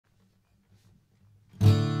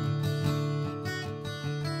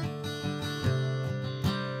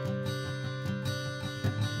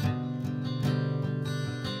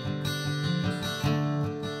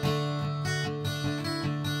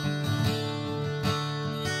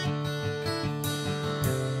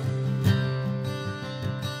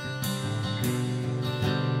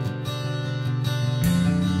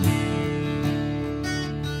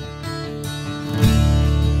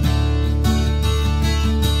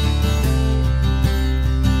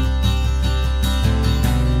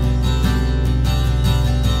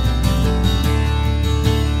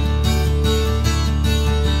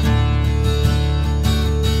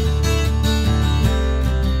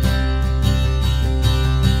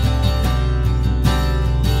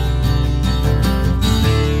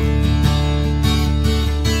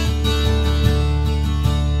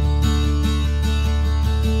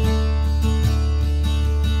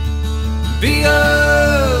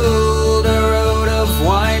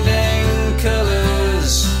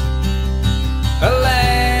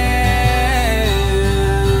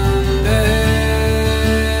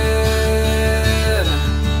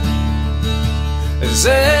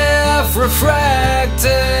seraph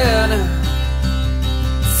refracted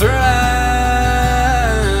thrives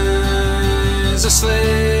asleep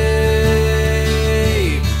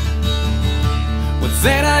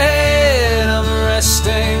within a head of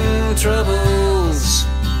resting troubles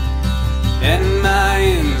and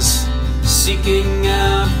minds seeking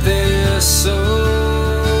out their soul.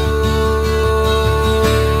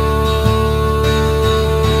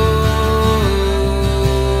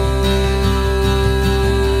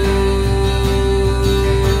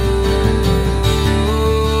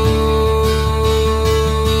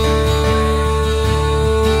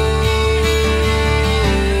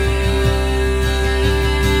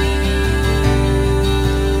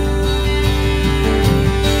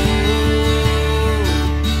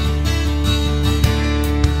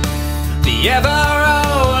 The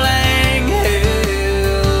ever-rolling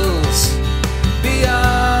hills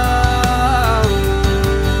beyond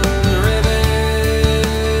reveal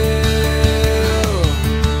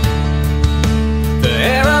the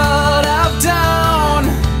herald of dawn,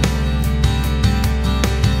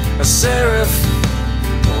 a seraph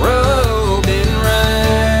robed in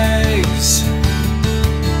rags.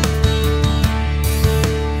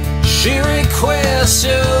 She requests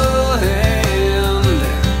your hand,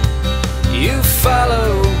 you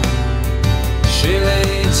follow, she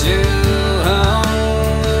leads you home.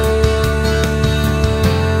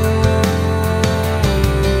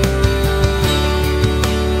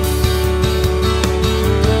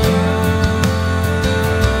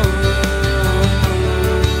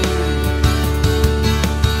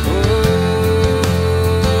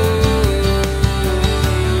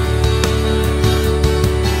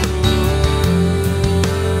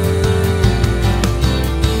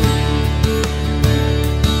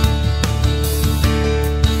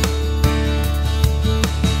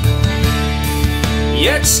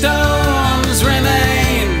 Yet storms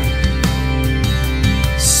remain,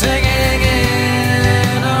 singing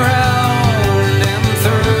in, around and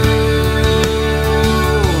through.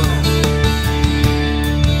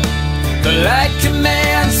 The light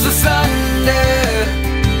commands the thunder,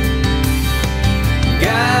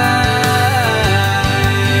 guiding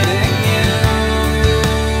you.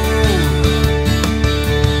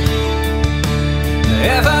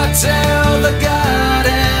 Ever tell the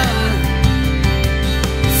garden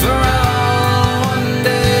for all one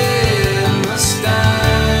day must die,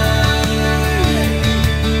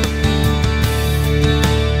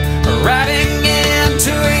 riding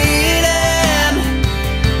into Eden,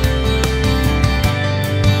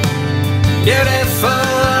 beautiful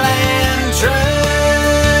and true.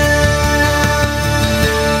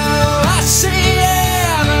 I see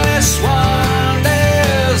endless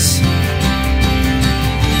wonders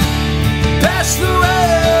past the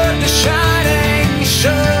road to shining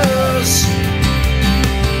shores.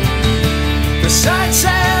 The sights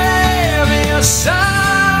have your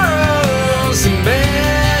sorrows and